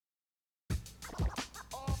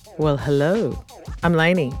Well, hello. I'm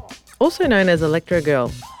Lainey, also known as Electro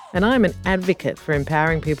Girl, and I'm an advocate for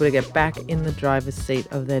empowering people to get back in the driver's seat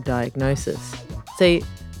of their diagnosis. See,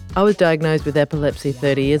 I was diagnosed with epilepsy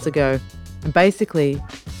 30 years ago and basically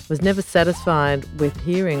was never satisfied with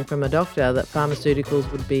hearing from a doctor that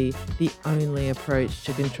pharmaceuticals would be the only approach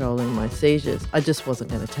to controlling my seizures. I just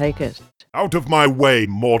wasn't going to take it. Out of my way,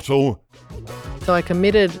 mortal! So I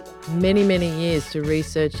committed many years to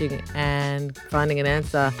researching and finding an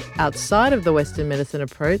answer outside of the Western medicine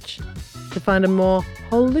approach to find a more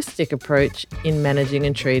holistic approach in managing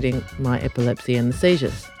and treating my epilepsy and the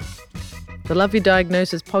seizures. The Love Your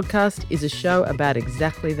Diagnosis podcast is a show about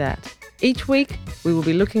exactly that. Each week, we will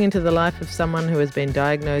be looking into the life of someone who has been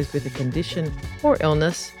diagnosed with a condition or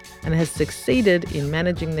illness and has succeeded in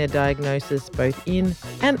managing their diagnosis both in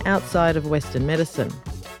and outside of Western medicine.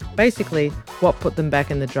 Basically, what put them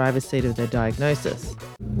back in the driver's seat of their diagnosis.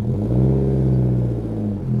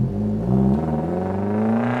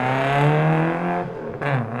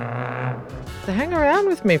 So hang around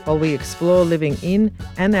with me while we explore living in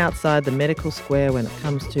and outside the medical square when it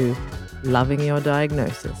comes to loving your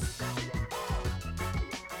diagnosis.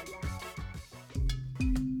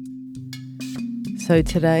 So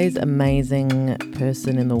today's amazing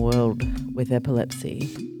person in the world with epilepsy,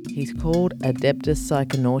 he's called Adeptus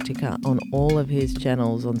Psychonautica on all of his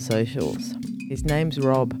channels on socials. His name's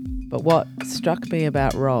Rob, but what struck me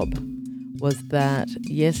about Rob was that,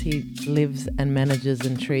 yes, he lives and manages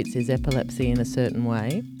and treats his epilepsy in a certain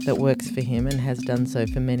way that works for him and has done so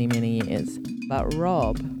for many years. But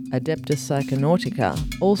Rob, Adeptus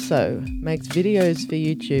Psychonautica, also makes videos for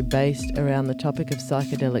YouTube based around the topic of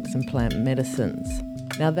psychedelics and plant medicines.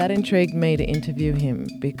 Now that intrigued me to interview him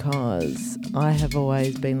because I have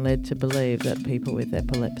always been led to believe that people with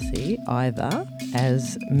epilepsy either,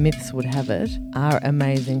 as myths would have it, are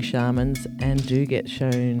amazing shamans and do get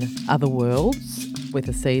shown other worlds with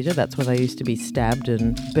a seizure. That's why they used to be stabbed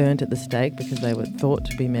and burnt at the stake because they were thought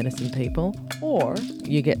to be medicine people. Or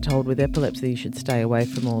you get told with epilepsy you should stay away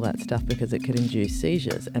from all that stuff because it could induce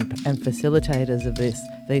seizures. And facilitators of these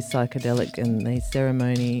psychedelic and these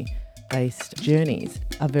ceremony-based journeys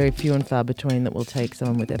are very few and far between that will take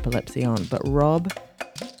someone with epilepsy on. But Rob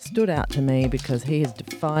stood out to me because he has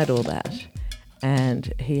defied all that.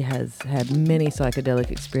 And he has had many psychedelic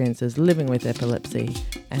experiences living with epilepsy,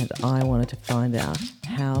 and I wanted to find out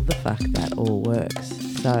how the fuck that all works.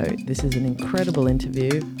 So this is an incredible interview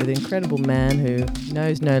with an incredible man who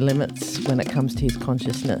knows no limits when it comes to his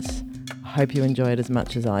consciousness. I hope you enjoy it as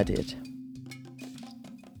much as I did.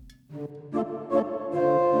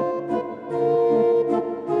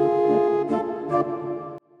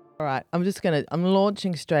 All right, I'm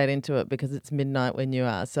launching straight into it because it's midnight when you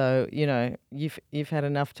are. So, you know, you've had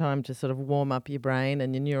enough time to sort of warm up your brain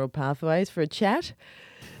and your neural pathways for a chat.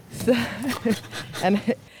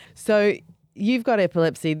 So you've got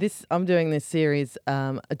epilepsy. I'm doing this series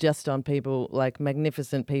just on people, like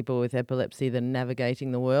magnificent people with epilepsy that are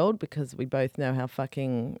navigating the world, because we both know how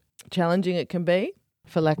fucking challenging it can be,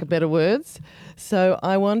 for lack of better words. So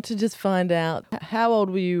I want to just find out, how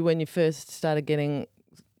old were you when you first started getting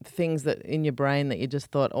things that in your brain that you just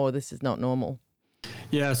thought, oh, this is not normal?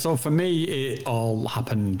 Yeah, so for me, it all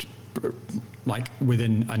happened like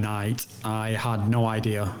within a night. I had no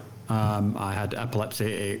idea I had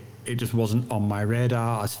epilepsy. It just wasn't on my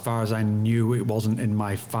radar. As far as I knew, it wasn't in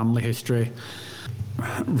my family history.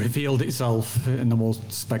 Revealed itself in the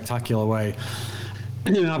most spectacular way.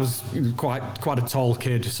 You know, I was quite a tall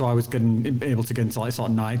kid, so I was able to get into like sort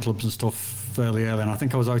of nightclubs and stuff fairly early, and I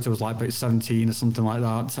think I was like about 17 or something like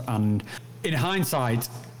that. And in hindsight,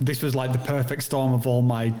 this was like the perfect storm of all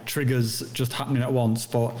my triggers just happening at once.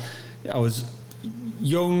 But I was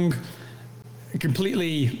young,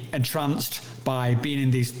 completely entranced by being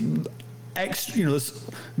in these this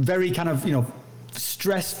very kind of,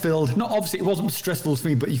 stress-filled, not obviously it wasn't stressful for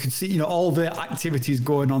me, but you could see, all the activities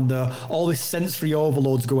going on there, all this sensory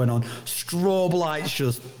overloads going on, strobe lights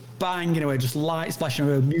just banging away, just lights flashing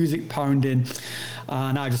away, music pounding,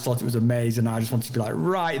 and I just thought it was amazing. I just wanted to be like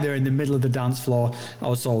right there in the middle of the dance floor. I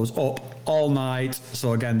was up all night.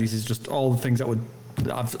 So again, this is just all the things that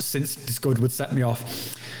I've since discovered would set me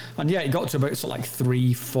off. And yeah, it got to about sort of like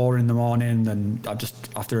 3-4 in the morning, and I just,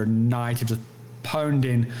 after a night of just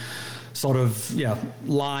pounding sort of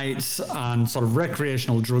lights and sort of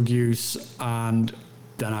recreational drug use, and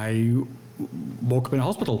then I woke up in a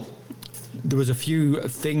hospital. There was a few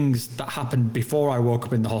things that happened before I woke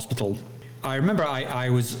up in the hospital. I remember I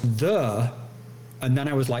was there, and then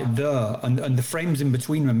I was like there, and the frames in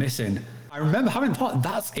between were missing. I remember having thought,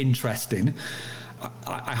 that's interesting.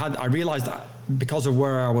 I realized that because of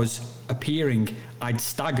where I was appearing, I'd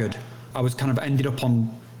staggered. I was kind of ended up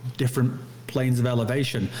on different planes of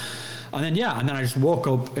elevation. And then I just woke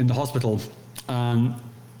up in the hospital, and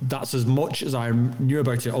that's as much as I knew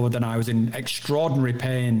about it, other than I was in extraordinary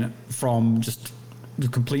pain from just the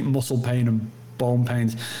complete muscle pain and bone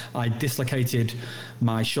pains. I dislocated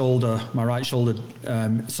my right shoulder,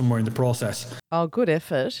 somewhere in the process. Oh, good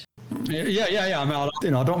effort. Yeah. I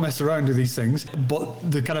mean, I don't mess around with these things. But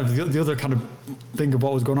the other kind of thing of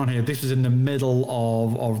what was going on here, this was in the middle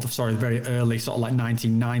of very early sort of like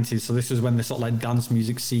 1990s. So this was when the sort of like dance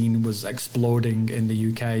music scene was exploding in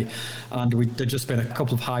the UK, and there'd just been a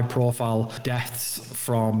couple of high-profile deaths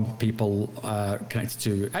from people connected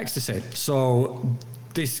to ecstasy. So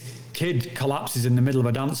this kid collapses in the middle of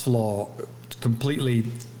a dance floor, completely,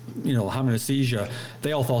 having a seizure.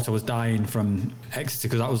 They all thought I was dying from ecstasy,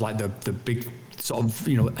 because that was like the big sort of,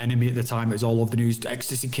 enemy at the time. It was all over the news.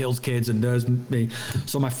 Ecstasy kills kids, and there's me.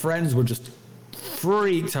 So my friends were just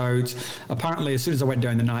freaked out. Apparently, as soon as I went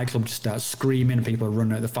down the nightclub, just started screaming, and people were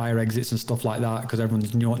running out the fire exits and stuff like that, because everyone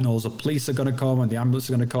knows the police are going to come and the ambulance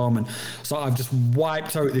are going to come. And so I've just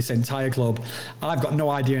wiped out this entire club. I've got no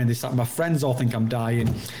idea in this. My friends all think I'm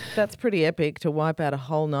dying. That's pretty epic, to wipe out a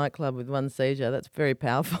whole nightclub with one seizure. That's very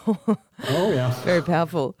powerful. Oh, yeah. Very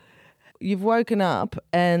powerful. You've woken up,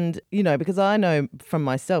 and because I know from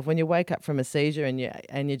myself, when you wake up from a seizure and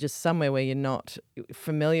you're just somewhere where you're not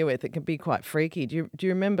familiar with, it can be quite freaky. Do you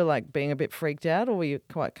remember like being a bit freaked out, or were you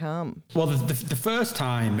quite calm? Well, the first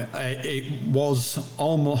time it was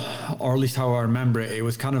almost, or at least how I remember it, it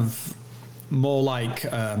was kind of more like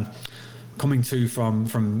coming to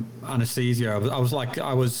from anesthesia.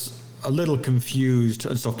 I was a little confused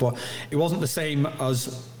and stuff, but it wasn't the same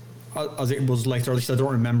as it was later. At least I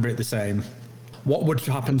don't remember it the same. What would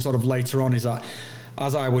happen sort of later on is that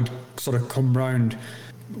as I would sort of come round,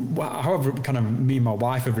 however kind of me and my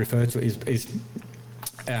wife have referred to it, is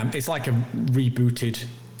it's like a rebooted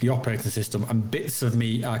the operating system, and bits of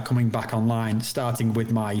me are coming back online, starting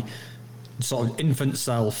with my sort of infant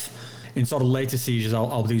self. In sort of later seizures,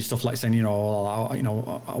 I'll do stuff like saying, I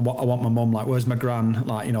want my mum, like, where's my gran,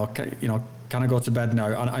 like, can I go to bed now?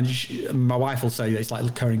 And my wife will say that it's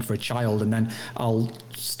like caring for a child, and then I'll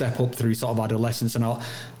step up through sort of adolescence, and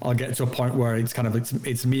I'll get to a point where it's kind of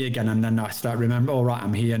it's me again, and then I start remembering, oh right,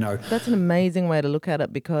 I'm here now. That's an amazing way to look at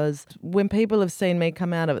it, because when people have seen me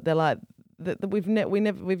come out of it, they're like, we've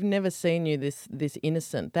never seen you this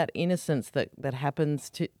innocent. That innocence that happens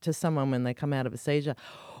to someone when they come out of a seizure.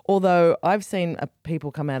 Although I've seen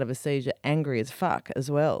people come out of a seizure angry as fuck as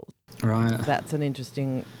well. Right. That's an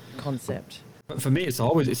interesting concept. But for me, it's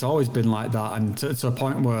always been like that, and to a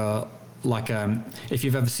point where, like, if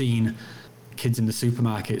you've ever seen kids in the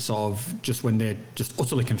supermarket, sort of just when they're just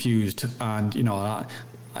utterly confused, and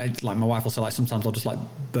like my wife will say, like, sometimes I'll just like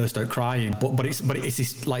burst out crying, but it's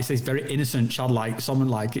this, like, this very innocent child, like someone,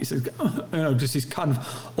 like, it's just this kind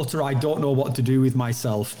of utter, I don't know what to do with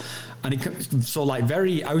myself, and it so like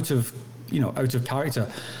very out of character,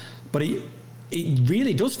 but it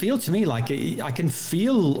really does feel to me like I can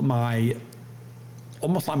feel my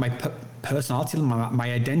almost like my personality,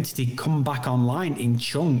 my identity come back online in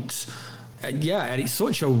chunks. And it's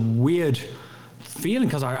such a weird feeling,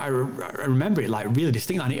 because I remember it like really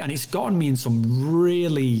distinctly, and it's gotten me in some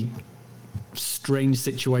really strange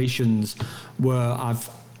situations where I've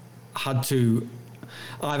had to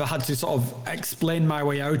sort of explain my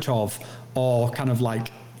way out of, or kind of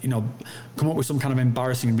like, come up with some kind of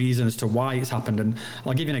embarrassing reason as to why it's happened. And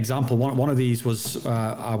I'll give you an example. One of these was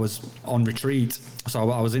I was on retreat, so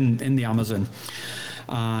I was in the Amazon,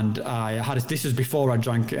 and this was before I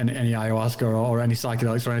drank any ayahuasca or any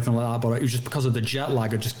psychedelics or anything like that, but it was just because of the jet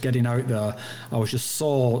lag of just getting out there. I was just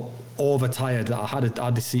so overtired that I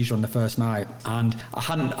had this seizure on the first night, and I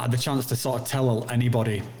hadn't had the chance to sort of tell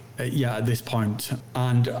anybody yet at this point.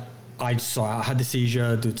 And I had the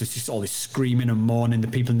seizure, there's just all this screaming and moaning. The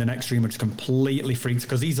people in the next room are just completely freaked,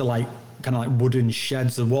 because these are like kind of like wooden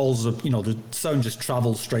sheds. The walls are, the sound just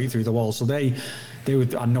travels straight through the walls. So they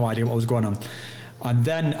had no idea what was going on. And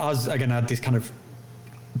then I had this kind of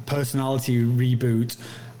personality reboot,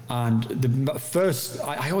 and the first,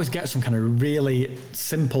 I always get some kind of really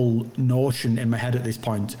simple notion in my head at this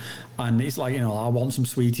point, and it's like, I want some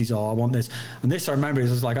sweeties, or I want this. And this, I remember,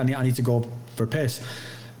 is like, I need to go for a piss.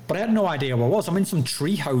 But I had no idea where I was. I'm in some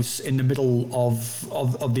treehouse in the middle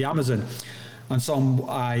of the Amazon. And so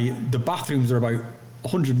the bathrooms are about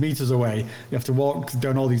 100 meters away. You have to walk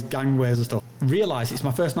down all these gangways and stuff. Realise it's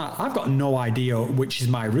my first night. I've got no idea which is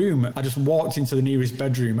my room. I just walked into the nearest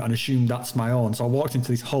bedroom and assumed that's my own. So I walked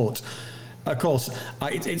into this hut, Of course,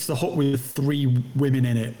 it's the hut with 3 women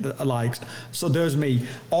in it. Like, so there's me.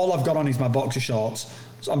 All I've got on is my boxer shorts.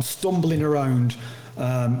 So I'm stumbling around.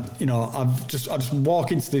 I just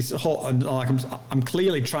walk into this hut and like I'm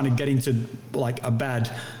clearly trying to get into like a bed,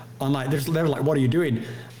 and like they were like, "What are you doing?"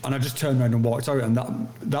 And I just turned around and walked out, and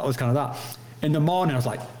that was kind of that. In the morning,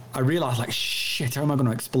 I realized like, shit, how am I going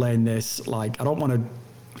to explain this? Like, I don't want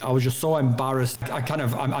to. I was just so embarrassed.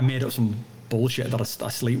 I made up some bullshit that I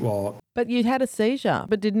sleepwalked. But you had a seizure,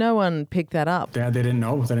 but did no one pick that up? Yeah, they didn't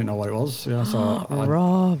know. They didn't know what it was. Yeah, so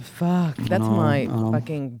Rob, fuck. That's my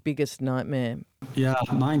fucking biggest nightmare. Yeah,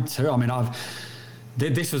 mine too. I mean,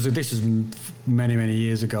 this was many, many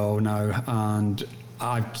years ago now, and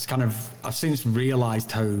I've since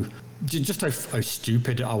realised how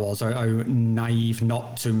stupid I was, how naive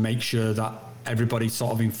not to make sure that everybody's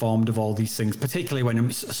sort of informed of all these things, particularly when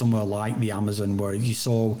it's somewhere like the Amazon where you're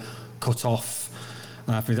so cut off.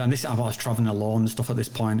 And I was traveling alone and stuff at this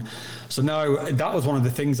point. So now that was one of the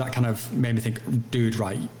things that kind of made me think, dude,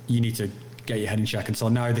 right, you need to get your head in check. And so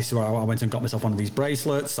now this is where I went and got myself one of these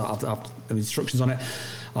bracelets that have the instructions on it.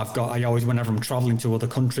 I always, whenever I'm traveling to other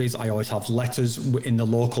countries, I always have letters in the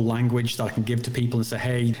local language that I can give to people and say,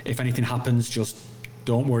 hey, if anything happens, just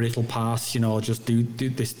don't worry, it'll pass, just do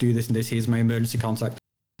this and this, here's my emergency contact.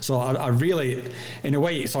 So I really, in a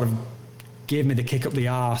way, it sort of gave me the kick up the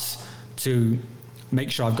arse to make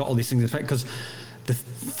sure I've got all these things in effect, because the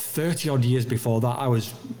 30 odd years before that,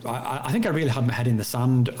 I think I really had my head in the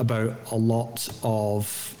sand about a lot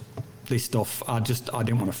of this stuff. I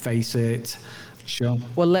didn't want to face it. Sure.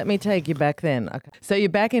 Well, let me take you back then. Okay. So you're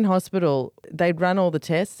back in hospital. They'd run all the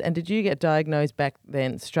tests, and did you get diagnosed back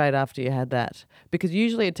then straight after you had that? Because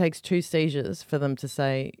usually it takes 2 seizures for them to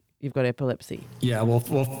say you've got epilepsy. Yeah, well,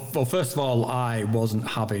 first of all, I wasn't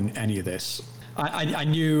having any of this. I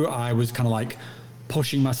knew I was kind of like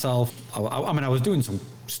pushing myself. I mean, I was doing some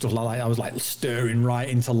stuff like that. I was like stirring right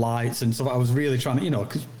into lights and stuff. I was really trying to,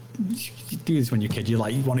 because you do this when you're a kid. You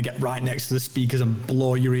want to get right next to the speakers and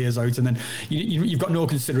blow your ears out, and then you've got no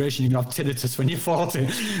consideration. You can have tinnitus when you're 40.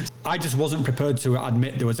 I just wasn't prepared to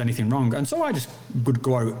admit there was anything wrong, and so I just would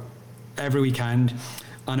go out every weekend.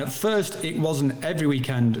 And at first, it wasn't every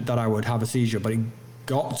weekend that I would have a seizure, but it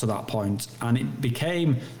got to that point, and it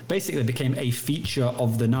became a feature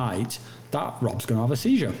of the night that Rob's going to have a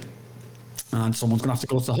seizure, and someone's going to have to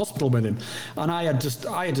go to the hospital with him. And I had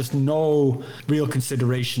just no real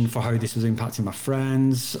consideration for how this was impacting my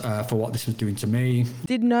friends, for what this was doing to me.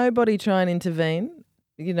 Did nobody try and intervene?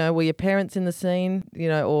 Were your parents in the scene,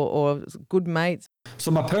 or good mates?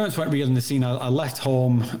 So my parents weren't really in the scene. I left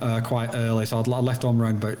home quite early. So I left home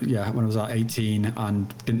around when I was at 18,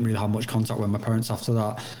 and didn't really have much contact with my parents after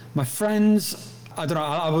that. My friends, I don't know,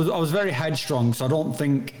 I was very headstrong, so I don't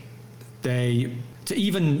think to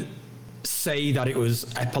even say that it was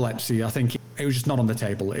epilepsy, I think it was just not on the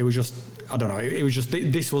table. It was just, I don't know, it was just,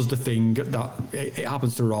 this was the thing that it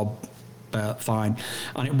happens to Rob, fine.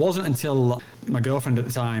 And it wasn't until my girlfriend at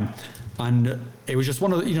the time, and it was just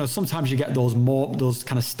one of the, sometimes you get those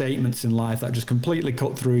kind of statements in life that just completely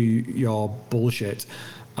cut through your bullshit.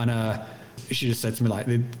 And she just said to me, like,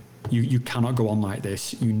 you cannot go on like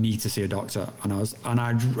this. You need to see a doctor. And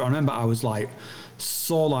I remember I was like,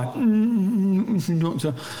 so like,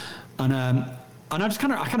 doctor. And I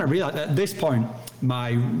kind of realized at this point,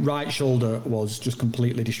 my right shoulder was just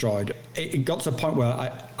completely destroyed. It got to a point where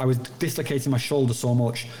I was dislocating my shoulder so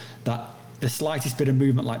much that the slightest bit of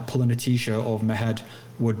movement, like pulling a t-shirt over my head,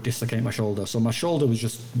 would dislocate my shoulder. So my shoulder was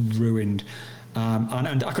just ruined.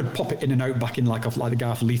 And I could pop it in and out back in like the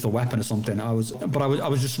guy for Lethal Weapon or something. I was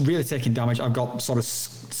just really taking damage. I've got sort of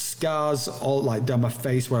scars all like down my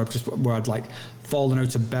face where I'd like fallen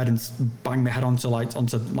out of bed and banged my head onto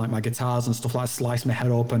my guitars and stuff, like sliced my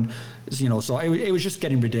head open, so it was just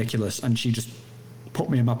getting ridiculous. And she just put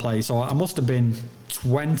me in my place. So I must have been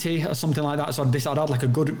 20 or something like that. So I'd had like a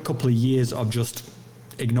good couple of years of just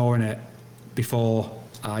ignoring it before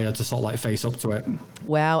I had to sort of like face up to it.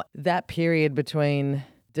 Wow, that period between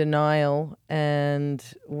denial and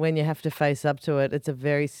when you have to face up to it, it's a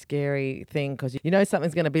very scary thing, because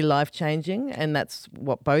something's going to be life-changing, and that's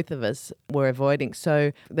what both of us were avoiding.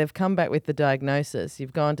 So they've come back with the diagnosis.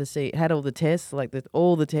 You've gone to had all the tests,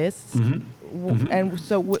 all the tests. Mm-hmm. Mm-hmm. And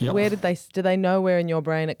so Yep. where do they know where in your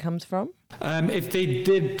brain it comes from? If they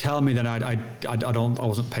did tell me, then I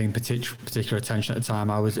wasn't paying particular attention at the time.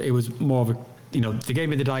 It was more of a, they gave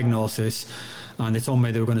me the diagnosis, and they told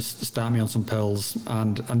me they were going to start me on some pills,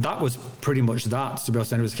 and that was pretty much that. To be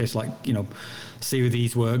honest, it was a case of see if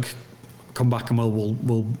these work, come back and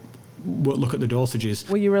we'll look at the dosages.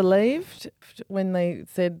 Were you relieved when they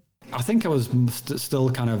said? I think I was still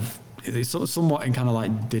kind of it's somewhat in kind of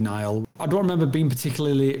like denial. I don't remember being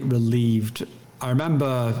particularly relieved. I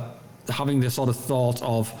remember having this sort of thought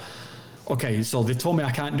of, okay, so they told me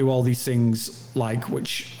I can't do all these things like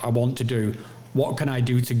which I want to do. What can I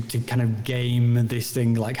do to kind of game this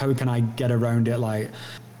thing? Like, how can I get around it? Like,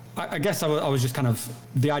 I guess I was just kind of,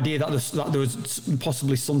 the idea that there was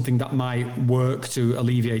possibly something that might work to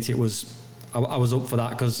alleviate it was, I was up for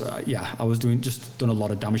that because, I was done a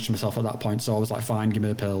lot of damage to myself at that point. So I was like, fine, give me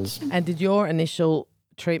the pills. And did your initial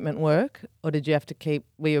treatment work, or did you have to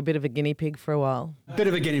were you a bit of a guinea pig for a while? A bit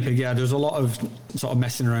of a guinea pig, yeah. There was a lot of sort of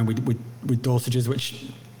messing around with dosages, which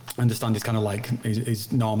I understand is kind of like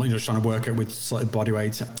is normal. You're just trying to work it with sort of body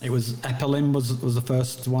weight. It was Epilim was the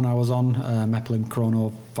first one I was on, Epilim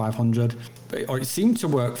Chrono 500. It seemed to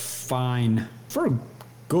work fine for a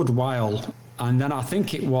good while. And then I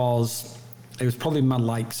think it was probably my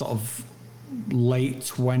like sort of late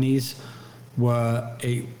 20s where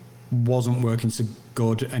it wasn't working so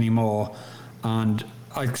good anymore. And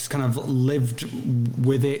I just kind of lived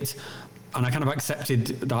with it, and I kind of accepted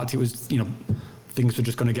that it was, things were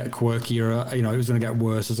just going to get quirkier. It was going to get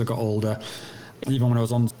worse as I got older. Even when I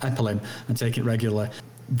was on Epilim and taking it regularly,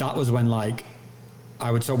 that was when like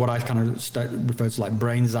I would, so what I kind of refer to like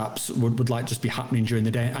brain zaps would like just be happening during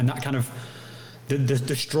the day, and that kind of the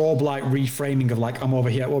strobe like reframing of like I'm over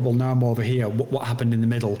here, well now I'm over here. What happened in the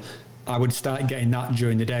middle? I would start getting that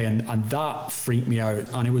during the day, and that freaked me out.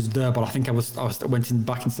 And it was there, but I think I went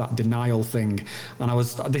back into that denial thing, and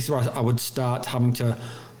this is where I would start having to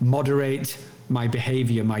moderate my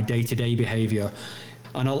behavior, my day-to-day behavior.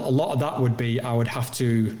 And a lot of that would be I would have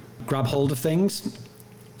to grab hold of things,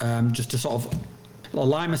 just to sort of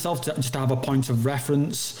align myself to just to have a point of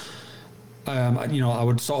reference. I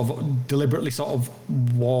would sort of deliberately sort of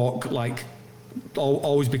walk, like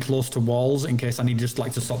always be close to walls in case I need just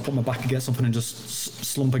like to sort of put my back against something and just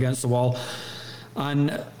slump against the wall.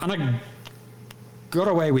 And I got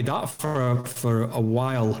away with that for a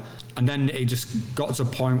while. And then it just got to a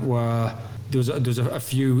point where there was a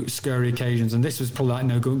few scary occasions, and this was probably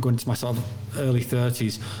like going to my sort of early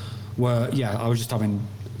 30s, where I was just having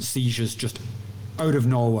seizures just out of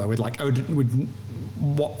nowhere with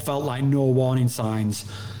what felt like no warning signs,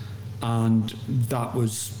 and that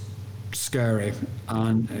was scary.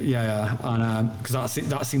 And because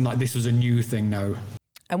that seemed like this was a new thing now.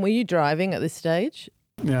 And were you driving at this stage?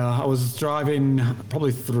 Yeah, I was driving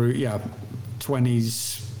probably through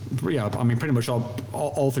 20s. Yeah, I mean, pretty much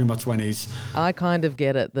all through my 20s. I kind of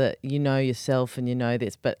get it that you know yourself and you know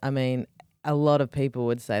this, but I mean, a lot of people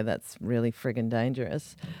would say that's really friggin'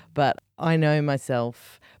 dangerous. But I know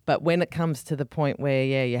myself. But when it comes to the point where,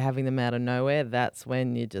 you're having them out of nowhere, that's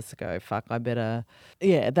when you just go, fuck, I better.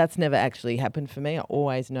 Yeah, that's never actually happened for me. I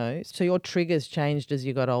always know. So your triggers changed as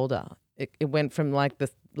you got older. It went from like the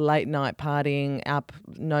late night partying, up,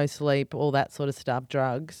 no sleep, all that sort of stuff,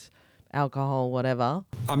 drugs, alcohol, whatever.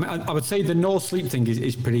 I mean, I would say the no sleep thing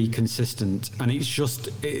is pretty consistent, and it's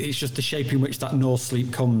just the shape in which that no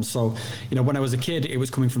sleep comes. So, when I was a kid, it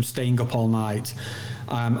was coming from staying up all night.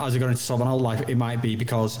 As I got into sort of an adult life, it might be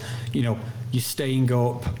because, you're staying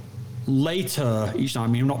up later each night. I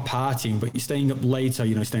mean, I'm not partying, but you're staying up later,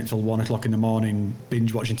 staying until 1 o'clock in the morning,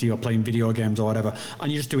 binge watching TV or playing video games or whatever.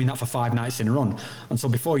 And you're just doing that for 5 nights in a run. And so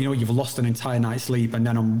before you know it, you've lost an entire night's sleep. And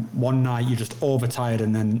then on one night, you're just overtired,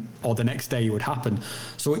 or the next day it would happen.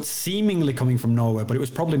 So it's seemingly coming from nowhere, but it was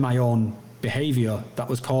probably my own behavior that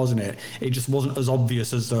was causing it. It just wasn't as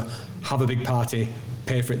obvious as the have a big party,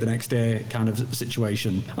 pay for it the next day kind of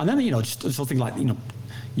situation. And then, just something like,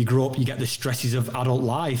 you grow up, you get the stresses of adult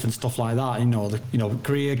life and stuff like that,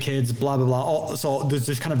 career, kids, blah, blah, blah. So there's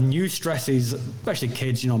this kind of new stresses, especially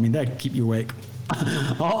kids, they keep you awake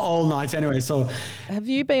all night anyway. So have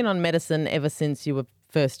you been on medicine ever since you were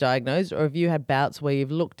first diagnosed, or have you had bouts where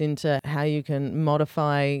you've looked into how you can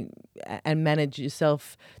modify and manage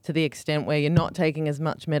yourself to the extent where you're not taking as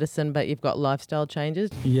much medicine but you've got lifestyle changes?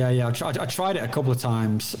 Yeah, I tried it a couple of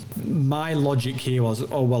times. My logic here was,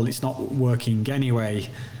 it's not working anyway.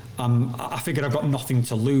 I figured I've got nothing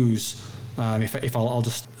to lose if I'll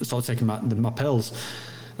just start taking my pills.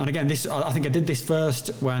 And again, I think I did this first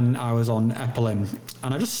when I was on Epilim,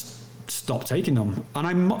 and I just stopped taking them.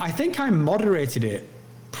 And I think I moderated it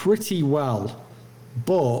pretty well,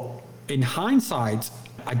 but in hindsight,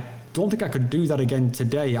 I don't think I could do that again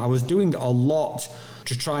today. I was doing a lot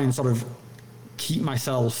to try and sort of keep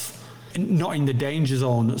myself not in the danger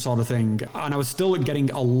zone sort of thing. And I was still getting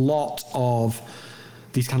a lot of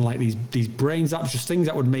these kind of like these brain zaps, just things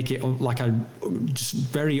that would make it just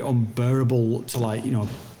very unbearable to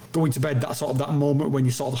going to bed, that moment when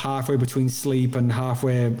you're sort of halfway between sleep and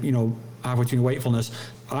halfway, halfway between wakefulness.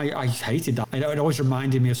 I hated that. It always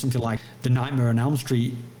reminded me of something like the Nightmare on Elm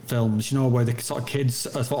Street films, where the sort of kids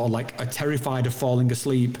are sort of like are terrified of falling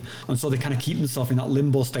asleep, and so they kind of keep themselves in that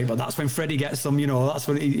limbo state. But that's when Freddy gets them, that's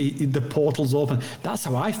when the portal's open. That's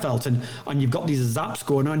how I felt, and you've got these zaps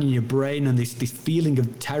going on in your brain, and this feeling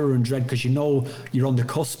of terror and dread because you're on the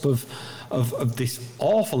cusp of this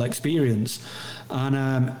awful experience. And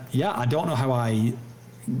I don't know how I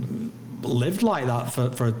lived like that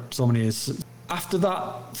for so many years. After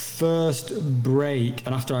that first break,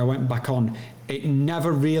 and after I went back on, it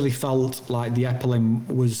never really felt like the Epilim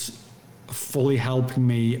was fully helping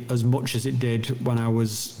me as much as it did when I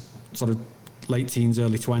was sort of late teens,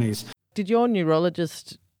 early 20s. Did your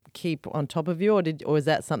neurologist keep on top of you, or is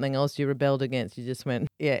that something else you rebelled against? You just went,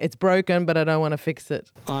 yeah, it's broken, but I don't want to fix it.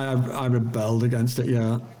 I rebelled against it,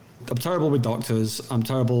 yeah. I'm terrible with doctors. I'm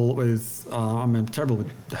terrible with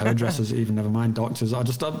hairdressers, even never mind doctors. I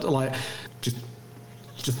just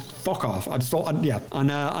fuck off. I just thought, yeah.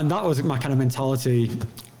 And that was my kind of mentality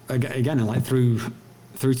again, like through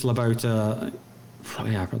till about, I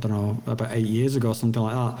don't know, about 8 years ago, something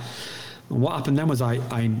like that. And what happened then was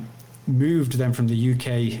I moved then from the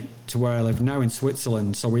UK to where I live now in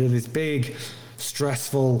Switzerland. So we had this big,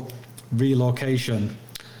 stressful relocation,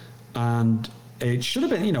 and it should have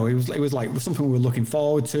been, it was like something we were looking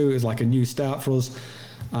forward to. It was like a new start for us.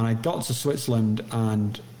 And I got to Switzerland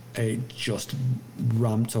and it just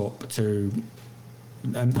ramped up to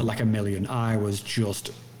like a million. I was just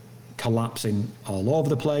collapsing all over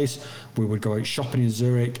the place. We would go out shopping in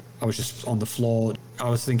Zurich. I was just on the floor. I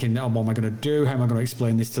was thinking, what am I going to do? How am I going to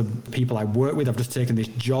explain this to people I work with? I've just taken this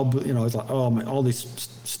job. It's like, all this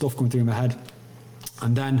stuff going through my head.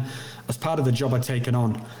 And then as part of the job I'd taken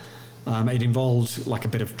on, it involved like a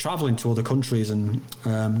bit of traveling to other countries and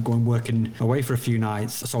going working away for a few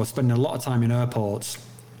nights. So I was spending a lot of time in airports.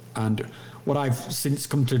 And what I've since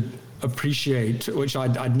come to appreciate, which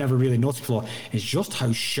I'd never really noticed before, is just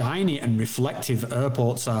how shiny and reflective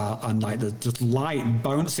airports are, and like the just light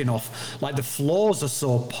bouncing off. Like the floors are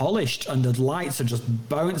so polished and the lights are just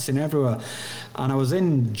bouncing everywhere. And I was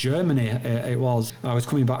in Germany. I was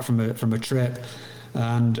coming back from a trip,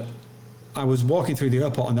 and I was walking through the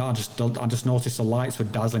airport, and I just noticed the lights were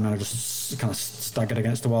dazzling, and I just kind of staggered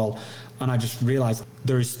against the wall, and I just realised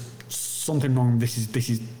there is something wrong. This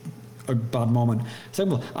is a bad moment.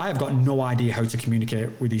 Simple. I have got no idea how to communicate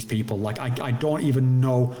with these people. Like I don't even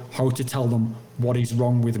know how to tell them what is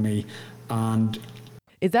wrong with me. And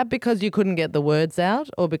is that because you couldn't get the words out,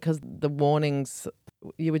 or because the warnings,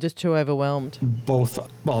 you were just too overwhelmed? Both.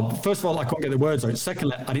 Well, first of all, I couldn't get the words out.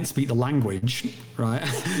 Secondly, I didn't speak the language, right?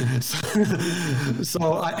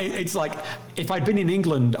 It's like, if I'd been in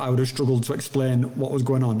England, I would have struggled to explain what was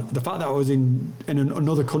going on. The fact that I was in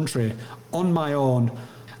another country on my own,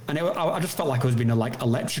 and I just felt like I was being like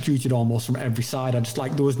electrocuted almost from every side.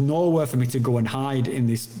 There was nowhere for me to go and hide in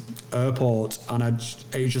this airport, and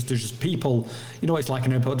there's just people. It's like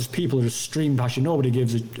an airport. Just people are just streaming past you. Nobody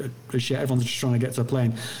gives a shit. Everyone's just trying to get to a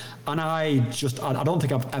plane, and I don't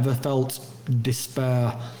think I've ever felt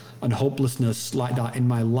despair and hopelessness like that in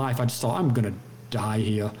my life. I just thought, I'm gonna die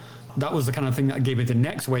here. That was the kind of thing that gave me the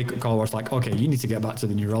next wake-up call, where it's like, okay, you need to get back to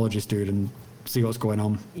the neurologist, dude, and see what's going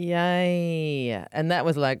on. Yay. And that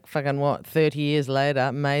was like fucking 30 years later.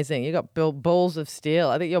 Amazing. You got balls of steel.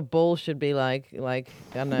 I think your balls should be like I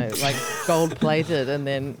don't know, like gold plated and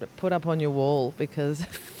then put up on your wall, because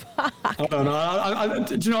fuck. I don't know.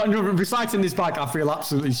 Do you know, reciting this back, I feel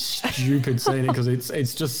absolutely stupid saying it, because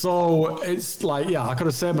it's just so, it's like, yeah, I could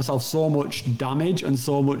have saved myself so much damage and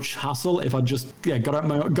so much hassle if I just got out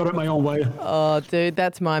my own way. Oh, dude,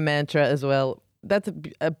 that's my mantra as well. That's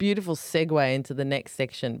a beautiful segue into the next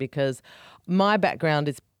section, because my background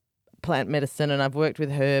is plant medicine and I've worked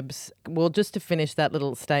with herbs. Well, just to finish that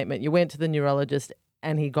little statement, you went to the neurologist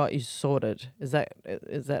and he got you sorted. Is that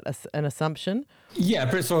an assumption? Yeah,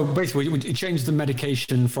 so basically we changed the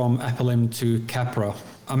medication from Epilim to Keppra.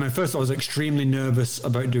 I mean, first I was extremely nervous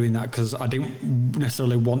about doing that, because I didn't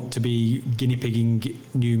necessarily want to be guinea pigging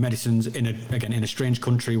new medicines in a strange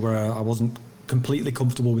country where I wasn't completely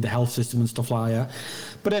comfortable with the health system and stuff like that.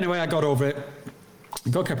 But anyway, I got over it.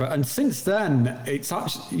 Got Keppra, and since then it's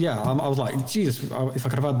actually I was like, Jesus, if I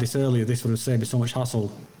could have had this earlier, this would have saved me so much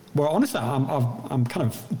hassle. Well, honestly, I'm kind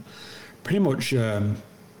of pretty much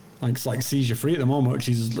like seizure free at the moment, which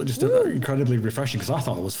is just incredibly refreshing, because I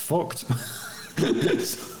thought I was fucked.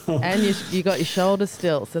 And you got your shoulder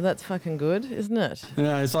still, so that's fucking good, isn't it?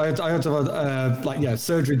 Yeah, so I had to have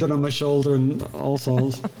surgery done on my shoulder and all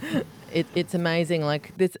sorts. It's amazing.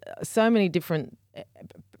 Like, there's so many different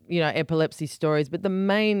epilepsy stories, but the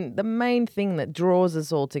main thing that draws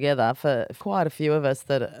us all together for quite a few of us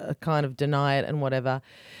that kind of deny it and whatever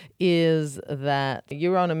is that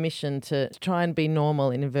you're on a mission to try and be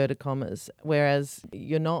normal in inverted commas, whereas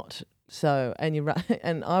you're not. So,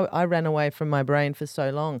 and I ran away from my brain for so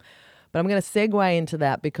long, but I'm going to segue into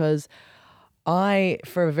that because I,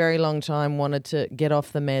 for a very long time, wanted to get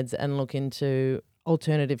off the meds and look into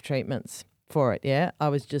alternative treatments for it, yeah? I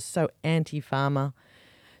was just so anti-pharma,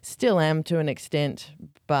 still am to an extent,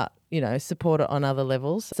 but, support it on other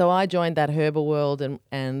levels. So I joined that herbal world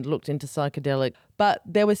and looked into psychedelic, but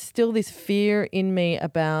there was still this fear in me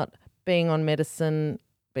about being on medicine,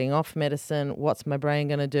 being off medicine, what's my brain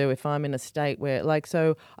going to do if I'm in a state where,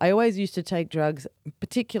 so I always used to take drugs,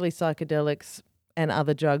 particularly psychedelics and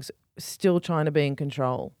other drugs, still trying to be in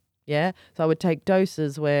control. Yeah. So I would take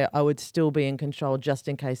doses where I would still be in control just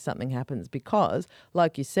in case something happens because,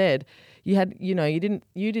 like you said, you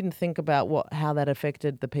didn't think about how that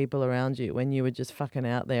affected the people around you when you were just fucking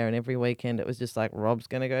out there and every weekend it was just like Rob's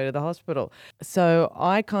going to go to the hospital. So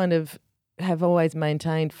I kind of have always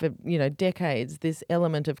maintained for, decades this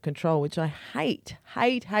element of control, which I hate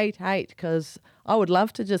because I would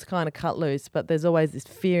love to just kind of cut loose, but there's always this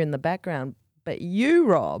fear in the background. But you,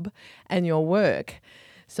 Rob, and your work.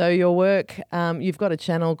 So your work, you've got a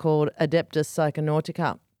channel called Adeptus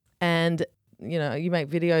Psychonautica, and you make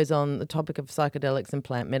videos on the topic of psychedelics and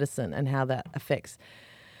plant medicine and how that affects.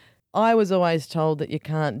 I was always told that you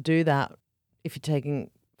can't do that if you're taking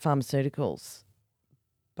pharmaceuticals,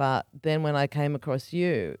 but then when I came across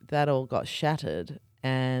you, that all got shattered.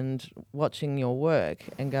 And watching your work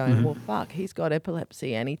and going, well, fuck, he's got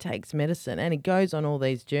epilepsy and he takes medicine and he goes on all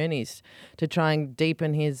these journeys to try and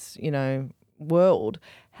deepen his, world.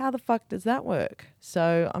 How the fuck does that work?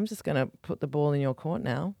 So I'm just going to put the ball in your court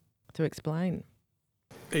now to explain.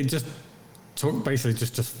 It just basically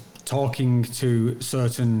just talking to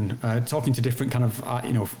different kind of,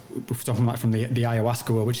 we're talking about from the ayahuasca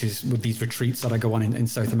world, which is with these retreats that I go on in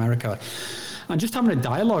South America, and just having a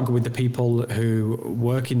dialogue with the people who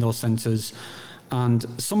work in those centres. And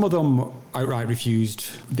some of them outright refused.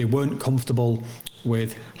 They weren't comfortable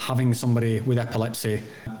with having somebody with epilepsy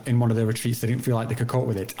in one of their retreats. They didn't feel like they could cope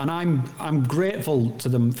with it. And I'm grateful to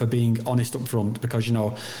them for being honest up front because,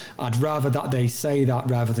 I'd rather that they say that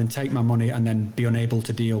rather than take my money and then be unable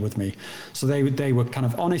to deal with me. So they were kind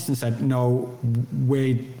of honest and said, no,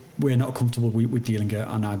 we're not comfortable with dealing it.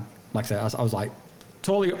 And I was like,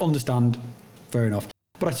 totally understand, fair enough.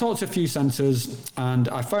 But I talked to a few centres and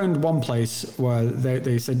I found one place where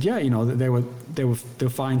they said, yeah, they were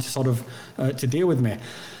fine to sort of to deal with me.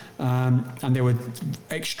 And they were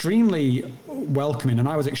extremely welcoming, and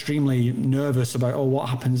I was extremely nervous about, what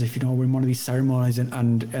happens if, we're in one of these ceremonies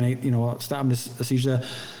and start having a seizure.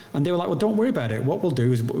 And they were like, well, don't worry about it. What we'll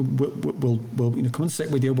do is we'll come and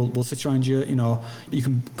sit with you. We'll sit around you. You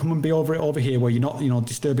can come and be over here where you're not,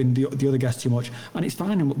 disturbing the other guests too much, and it's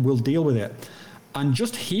fine, and we'll deal with it. And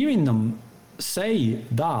just hearing them say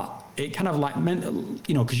that, it kind of like meant,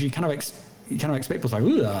 because you kind of expect people like,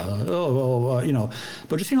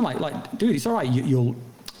 but just like, dude, it's all right. You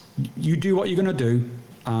do what you're going to do.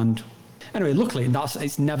 And anyway, luckily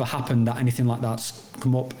it's never happened that anything like that's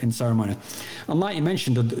come up in ceremony. And like you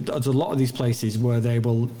mentioned, there's a lot of these places where they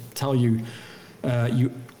will tell you,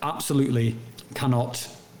 you absolutely cannot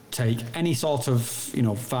take any sort of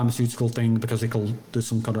pharmaceutical thing because there's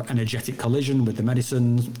some kind of energetic collision with the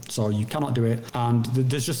medicine, so you cannot do it. And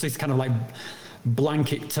there's just this kind of like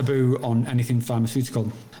blanket taboo on anything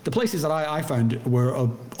pharmaceutical. The places that I found were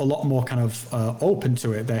a lot more kind of open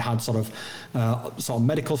to it. They had sort of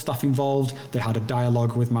medical stuff involved. They had a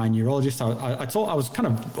dialogue with my neurologist. I thought I was kind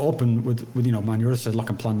of open with my neurologist. Said, look,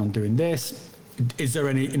 I'm planning on doing this. Is there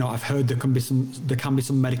any, I've heard there can be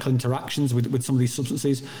some medical interactions with some of these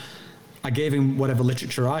substances. I gave him whatever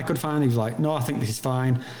literature I could find. He was like, no, I think this is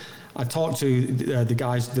fine. I talked to the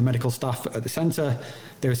guys, the medical staff at the centre.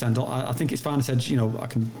 They were saying, I think it's fine. I said, I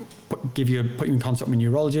can put you in contact with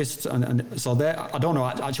neurologists. And so I don't know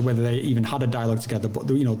actually whether they even had a dialogue together, but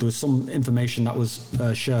there was some information that was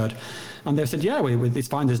shared. And they said, yeah, it's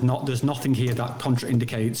fine. There's nothing here that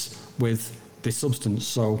contraindicates with this substance.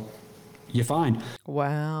 So you're fine.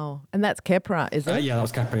 Wow. And that's Keppra, isn't it? Yeah, that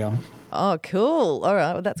was Keppra, yeah. Oh, cool. All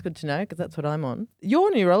right. Well, that's good to know because that's what I'm on.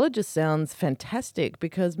 Your neurologist sounds fantastic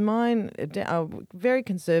because mine are very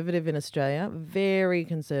conservative in Australia, very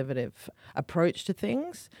conservative approach to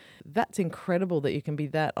things. That's incredible that you can be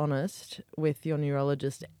that honest with your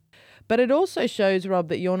neurologist. But it also shows, Rob,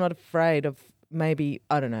 that you're not afraid of maybe,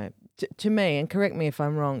 I don't know, to me, and correct me if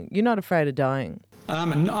I'm wrong, you're not afraid of dying.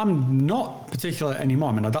 And I'm not particular anymore.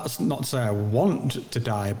 I mean, that's not to say I want to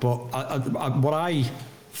die, but what I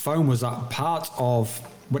found was that part of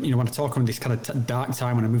when I talk about this kind of dark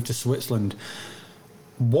time when I moved to Switzerland,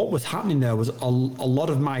 what was happening there was a lot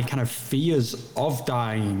of my kind of fears of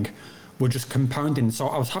dying were just compounding. So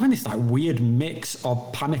I was having this like weird mix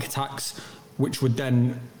of panic attacks, which would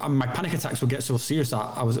then, my panic attacks would get so serious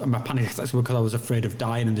that my panic attacks were because I was afraid of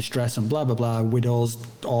dying and distress and blah, blah, blah, widows,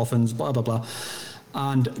 orphans, blah, blah, blah.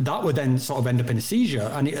 And that would then sort of end up in a seizure.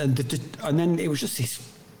 And then it was just this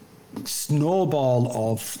snowball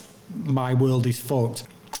of my world is fucked.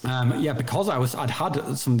 Because I'd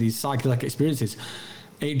had some of these psychedelic experiences,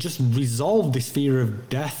 it just resolved this fear of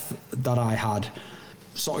death that I had.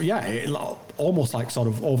 So almost like sort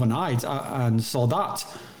of overnight. And so that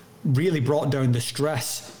really brought down the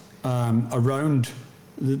stress around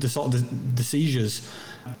the sort of the seizures.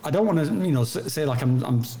 I don't want to, say like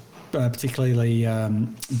I'm particularly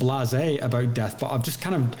blasé about death, but I've just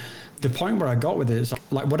kind of, the point where I got with it is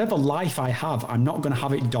like whatever life I have, I'm not going to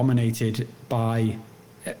have it dominated by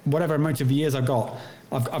whatever amount of years I've got.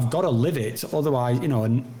 I've got to live it, otherwise,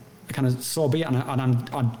 and kind of so be it. And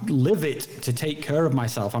I live it to take care of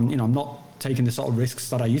myself. I'm not taking the sort of risks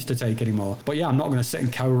that I used to take anymore. But yeah, I'm not going to sit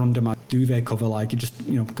and cower under my duvet cover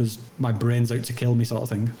because my brain's out to kill me sort of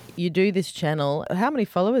thing. You do this channel. How many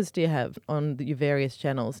followers do you have on your various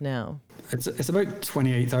channels now? It's about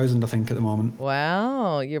 28,000, I think, at the moment.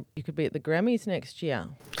 Wow, you could be at the Grammys next year.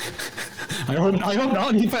 I hope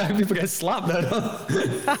not. People get slapped there.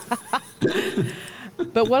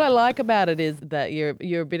 But what I like about it is that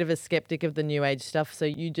you're a bit of a skeptic of the new age stuff, so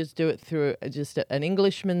you just do it through just an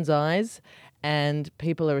Englishman's eyes, and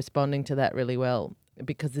people are responding to that really well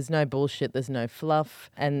because there's no bullshit, there's no fluff,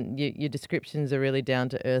 and your descriptions are really down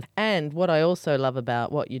to earth. And what I also love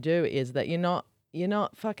about what you do is that you're not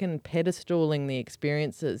fucking pedestaling the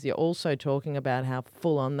experiences. You're also talking about how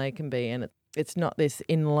full on they can be, and it's not this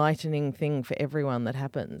enlightening thing for everyone that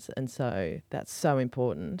happens. And so that's so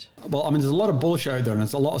important. Well, I mean, there's a lot of bullshit out there, and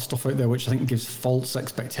there's a lot of stuff out there which I think gives false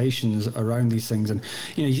expectations around these things. And,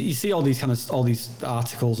 you see all these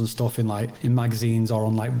articles and stuff in magazines or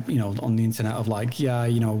on on the internet of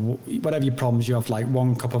whatever your problems, you have like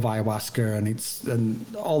one cup of ayahuasca and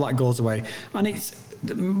all that goes away. And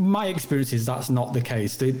my experience is that's not the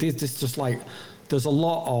case. It's just like, there's a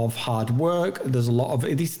lot of hard work. There's a lot of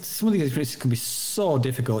some of these experiences can be so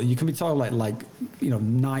difficult. You can be talking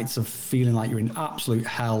nights of feeling like you're in absolute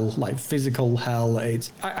hell, like physical hell. I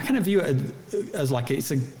kind of view it as like it's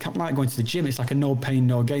kind of like going to the gym. It's like a no pain,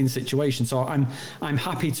 no gain situation. So I'm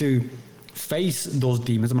happy to face those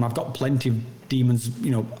demons. I mean, I've got plenty of demons,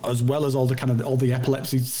 as well as all the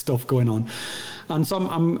epilepsy stuff going on, and so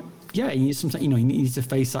you need to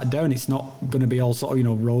face that down. It's not going to be all sort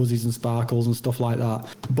of, roses and sparkles and stuff like that.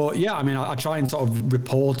 But yeah, I mean, I try and sort of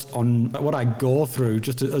report on what I go through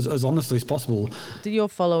just as honestly as possible. Do your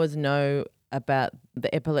followers know about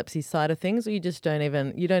the epilepsy side of things, or you don't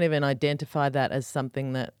even identify that as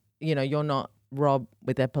something that, you're not Rob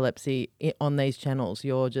with epilepsy on these channels?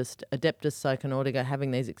 You're just Adeptus Psychonautica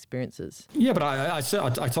having these experiences. Yeah, but I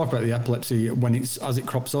talk about the epilepsy as it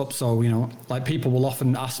crops up. So, like people will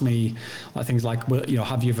often ask me things like, well,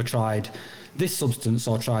 have you ever tried this substance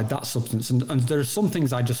or tried that substance? And there are some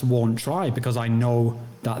things I just won't try because I know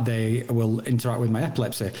that they will interact with my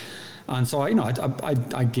epilepsy. And so,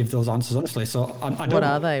 I give those answers honestly. So what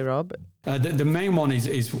are they, Rob? The main one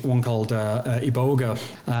is one called Iboga,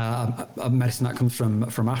 a medicine that comes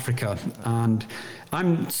from Africa. And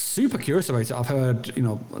I'm super curious about it. I've heard,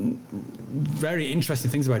 very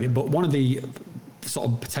interesting things about it. But one of the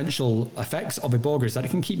sort of potential effects of Iboga is that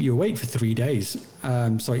it can keep you awake for 3 days.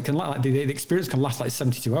 So it can the experience can last like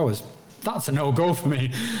 72 hours. That's a no-go for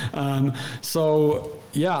me. So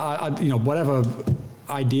yeah, whatever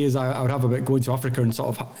ideas I would have about going to Africa and sort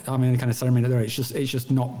of having any kind of ceremony there, it's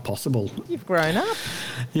just not possible. You've grown up.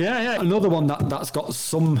 Yeah. Another one that's got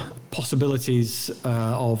some possibilities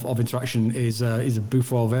of interaction is a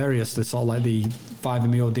Bufo alvarius, the sort of like the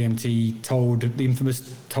 5-MeO-DMT toad, the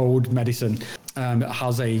infamous toad medicine. It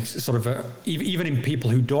has a sort of even in people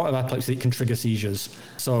who don't have epilepsy, it can trigger seizures.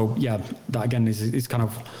 So yeah, that again is kind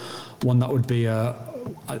of one that would be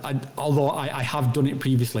although I have done it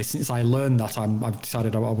previously, since I learned that, I've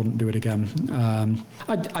decided I wouldn't do it again.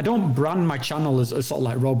 I don't brand my channel as sort of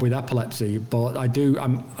like Rob with epilepsy, but I do.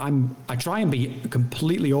 I try and be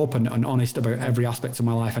completely open and honest about every aspect of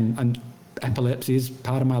my life, and epilepsy is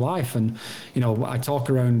part of my life. And I talk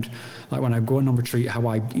around, like when I'm going on retreat, how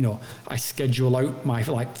I schedule out my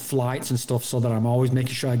flights and stuff so that I'm always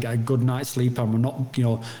making sure I get a good night's sleep and I'm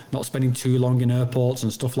not spending too long in airports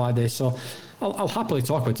and stuff like this. So I'll happily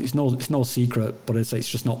talk about it. It's no secret, but it's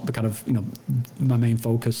just not the kind of, my main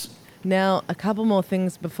focus. Now, a couple more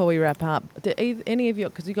things before we wrap up. Do any of you,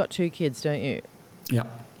 because you got 2 kids, don't you? Yeah.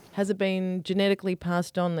 Has it been genetically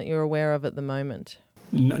passed on that you're aware of at the moment?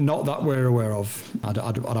 Not that we're aware of. I'd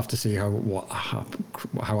have to see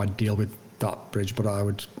how I'd deal with that bridge, but I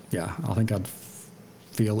think I'd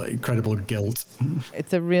feel incredible guilt.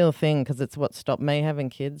 It's a real thing because it's what stopped me having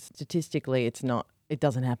kids. Statistically, it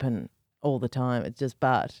doesn't happen all the time. It's just,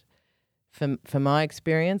 but for my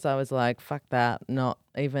experience, I was like, fuck that, not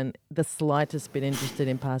even the slightest bit interested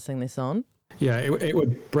in passing this on. Yeah, it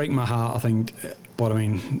would break my heart, I think. But I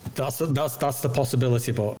mean, that's the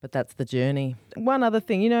possibility. But that's the journey. One other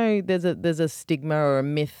thing, there's a stigma or a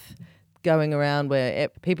myth going around where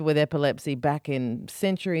people with epilepsy back in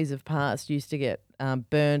centuries of past used to get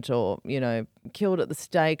burnt or, killed at the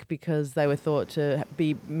stake because they were thought to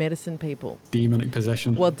be medicine people. Demonic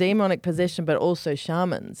possession. Well, demonic possession, but also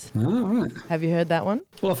shamans. Oh, right. Have you heard that one?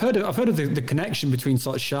 Well, I've heard of the connection between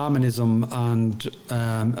sort of shamanism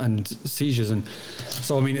and seizures, and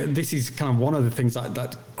so I mean, this is kind of one of the things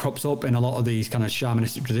that crops up in a lot of these kind of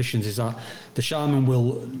shamanistic traditions, is that the shaman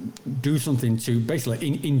will do something to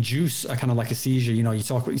basically induce a kind of like a seizure. You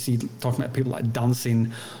talking about people like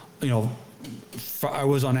dancing, for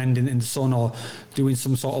hours on end in the sun, or doing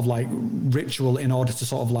some sort of like ritual in order to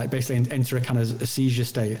sort of like basically enter a kind of a seizure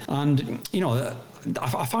state. And,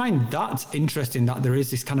 I find that interesting, that there is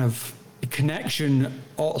this kind of connection.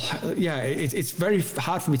 It's very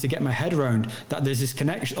hard for me to get my head around that there's this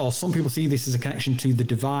connection, or some people see this as a connection to the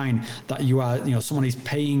divine, that you are, someone is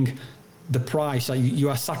paying the price, that you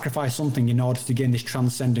are sacrificing something in order to gain this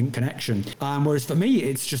transcendent connection. Whereas for me,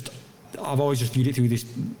 it's just, I've always just viewed it through this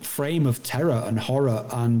frame of terror and horror,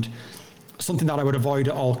 and something that I would avoid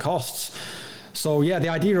at all costs. So yeah, the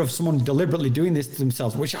idea of someone deliberately doing this to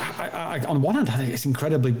themselves, which I on one hand, I think it's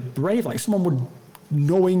incredibly brave. Like someone would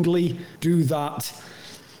knowingly do that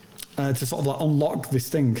to sort of like unlock this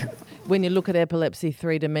thing. When you look at epilepsy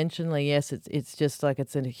 3-dimensionally, yes, it's just like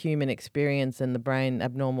it's a human experience and the brain,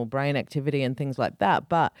 abnormal brain activity and things like that.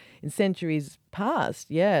 But in centuries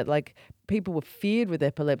past, like people were feared with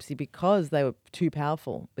epilepsy because they were too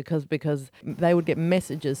powerful, because they would get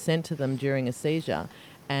messages sent to them during a seizure,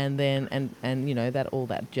 and then that all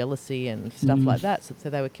that jealousy and stuff like that. So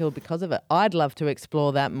they were killed because of it. I'd love to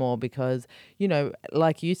explore that more because,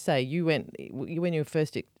 like you say, when you were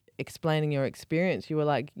first explaining your experience, you were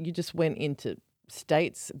like, you just went into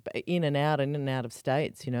states, in and out of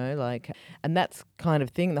states, and that's kind of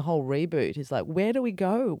thing. The whole reboot is like, where do we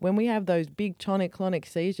go when we have those big tonic-clonic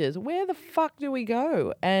seizures? Where the fuck do we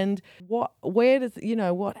go? And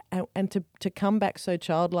and to come back so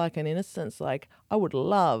childlike and innocent, like I would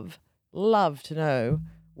love to know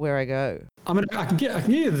where I go. I mean, I can get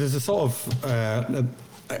there's a sort of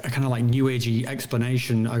a kind of like new agey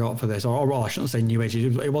explanation I got for this, or I shouldn't say new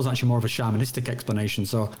agey, it was actually more of a shamanistic explanation.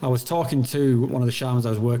 So I was talking to one of the shamans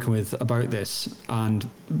I was working with about this, and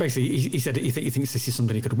basically he said he thinks this is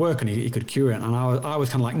something he could work and he could cure it. And I was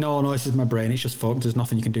kind of like, no, this is my brain, it's just fucked, there's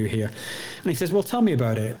nothing you can do here. And he says, well, tell me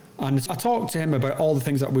about it. And I talked to him about all the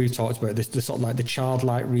things that we've talked about, this sort of like the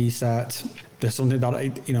childlike reset. There's something that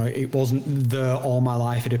it wasn't there all my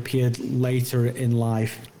life, it appeared later in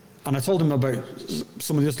life. And I told him about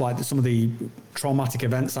some of the traumatic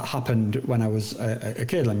events that happened when I was a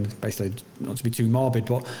kid, and basically, not to be too morbid,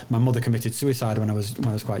 but my mother committed suicide when I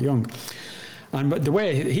was quite young. But the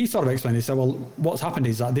way he sort of explained it, he said, well, what's happened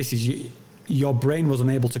is that this is your brain was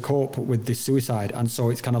unable to cope with this suicide, and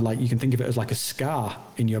so it's kind of like, you can think of it as like a scar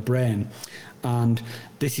in your brain, and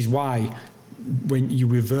this is why when you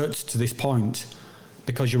revert to this point,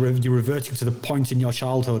 because you're reverting to the point in your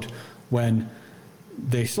childhood when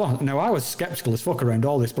this. Now, I was skeptical as fuck around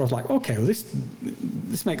all this, but I was like, okay, well,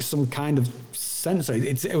 this makes some kind of sense.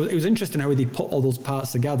 It was interesting how they put all those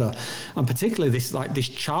parts together, and particularly this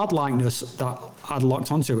childlikeness that I'd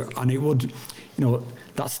locked onto, and it would,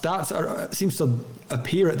 that seems to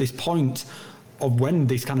appear at this point of when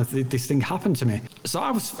this thing happened to me. So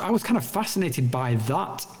I was kind of fascinated by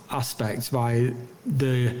that aspect, by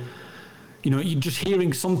the, you just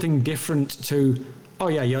hearing something different to, oh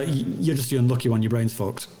yeah, you're just the unlucky one, your brain's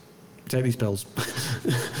fucked. Take these pills.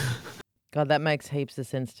 God, that makes heaps of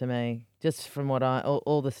sense to me. Just from what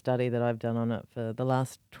all the study that I've done on it for the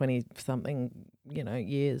last 20-something,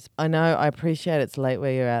 years. I know, I appreciate it's late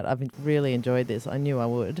where you're at. I've really enjoyed this. I knew I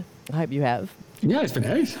would. I hope you have. Yeah, it's been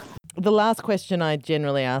ace. The last question I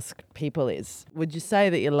generally ask people is, would you say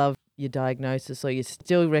that you love your diagnosis, or you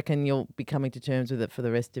still reckon you'll be coming to terms with it for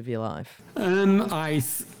the rest of your life?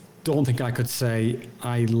 don't think I could say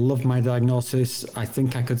I love my diagnosis. I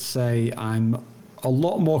think I could say I'm a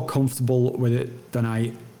lot more comfortable with it than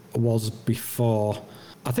I was before.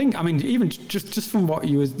 I think, I mean, even just from what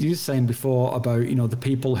you were saying before about, you know, the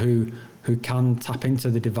people who can tap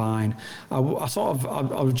into the divine, I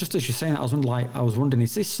was just as you're saying, I was wondering,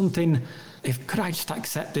 is this something? Could I just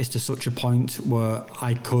accept this to such a point where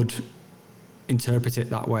I could interpret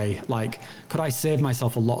it that way? Like, could I save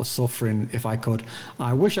myself a lot of suffering if I could?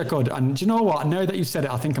 I wish I could. And do you know what? Now that you've said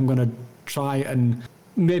it, I think I'm going to try and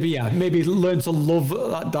maybe learn to love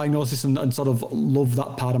that diagnosis and sort of love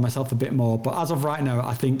that part of myself a bit more. But as of right now,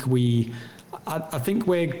 I think we're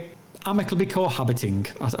amicably cohabiting.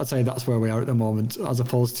 I'd say that's where we are at the moment, as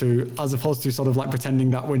opposed to sort of like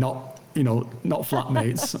pretending that we're not, you know, not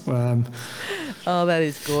flatmates. Oh, that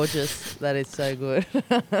is gorgeous. That is so good.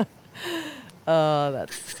 Oh,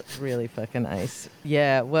 that's really fucking ace.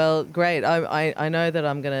 Yeah, well, great. I know that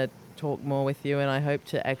I'm going to talk more with you, and I hope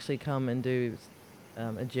to actually come and do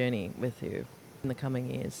a journey with you in the coming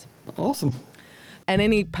years. Awesome. And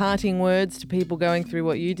any parting words to people going through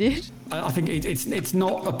what you did? I think it's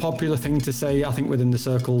not a popular thing to say, I think, within the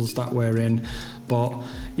circles that we're in. But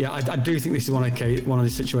yeah, I do think this is one of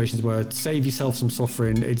these situations where, save yourself some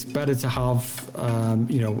suffering. It's better to have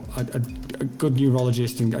you know, a good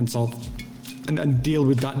neurologist and deal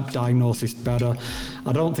with that diagnosis better.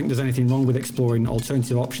 I don't think there's anything wrong with exploring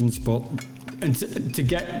alternative options, but to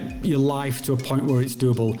get your life to a point where it's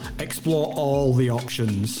doable, explore all the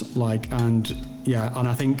options. And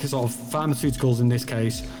I think sort of pharmaceuticals in this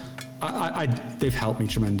case, they've helped me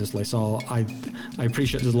tremendously. So I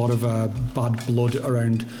appreciate there's a lot of bad blood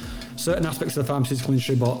around certain aspects of the pharmaceutical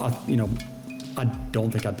industry, but I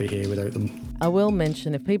don't think I'd be here without them. I will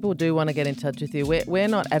mention, if people do want to get in touch with you, we're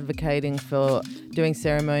not advocating for doing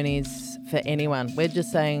ceremonies for anyone. We're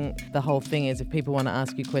just saying the whole thing is, if people want to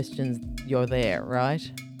ask you questions, you're there,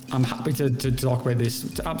 right? I'm happy to talk about this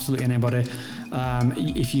to absolutely anybody.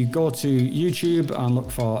 If you go to YouTube and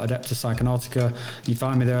look for Adeptus Psychonautica, you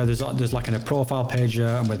find me there. There's like a profile page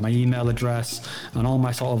with my email address and all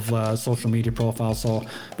my sort of social media profiles. So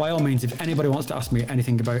by all means, if anybody wants to ask me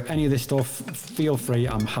anything about any of this stuff, feel free.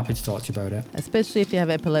 I'm happy to talk to you about it. Especially if you have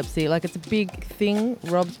epilepsy. Like, it's a big thing.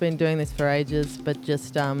 Rob's been doing this for ages, but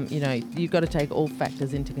just, you've got to take all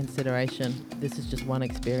factors into consideration. This is just one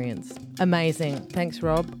experience. Amazing. Thanks,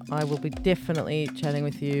 Rob. I will be definitely chatting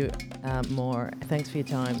with you more. Thanks for your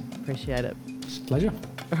time. Appreciate it. It's a pleasure.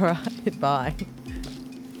 All right. Bye.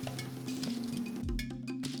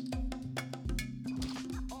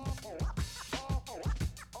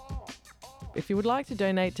 If you would like to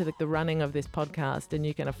donate to the running of this podcast, and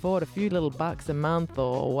you can afford a few little bucks a month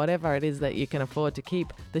or whatever it is that you can afford to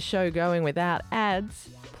keep the show going without ads,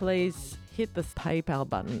 please hit the PayPal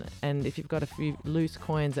button. And if you've got a few loose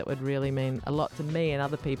coins, that would really mean a lot to me and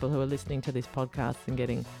other people who are listening to this podcast and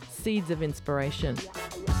getting seeds of inspiration.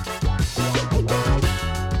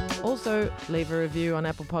 Also, leave a review on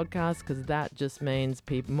Apple Podcasts, because that just means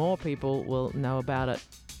more people will know about it.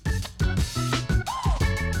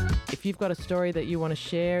 If you've got a story that you want to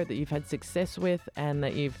share, that you've had success with, and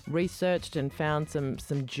that you've researched and found some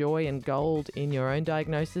joy and gold in your own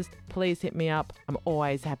diagnosis, please hit me up. I'm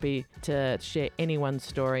always happy to share anyone's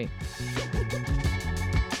story.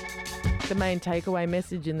 The main takeaway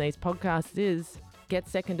message in these podcasts is, get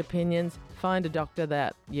second opinions, find a doctor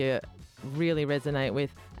that you really resonate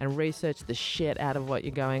with, and research the shit out of what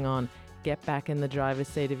you're going on. Get back in the driver's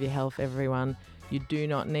seat of your health, everyone. You do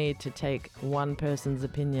not need to take one person's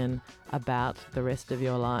opinion about the rest of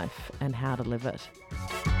your life and how to live it.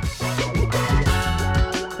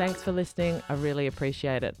 Thanks for listening. I really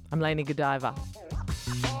appreciate it. I'm Lainey Godiva.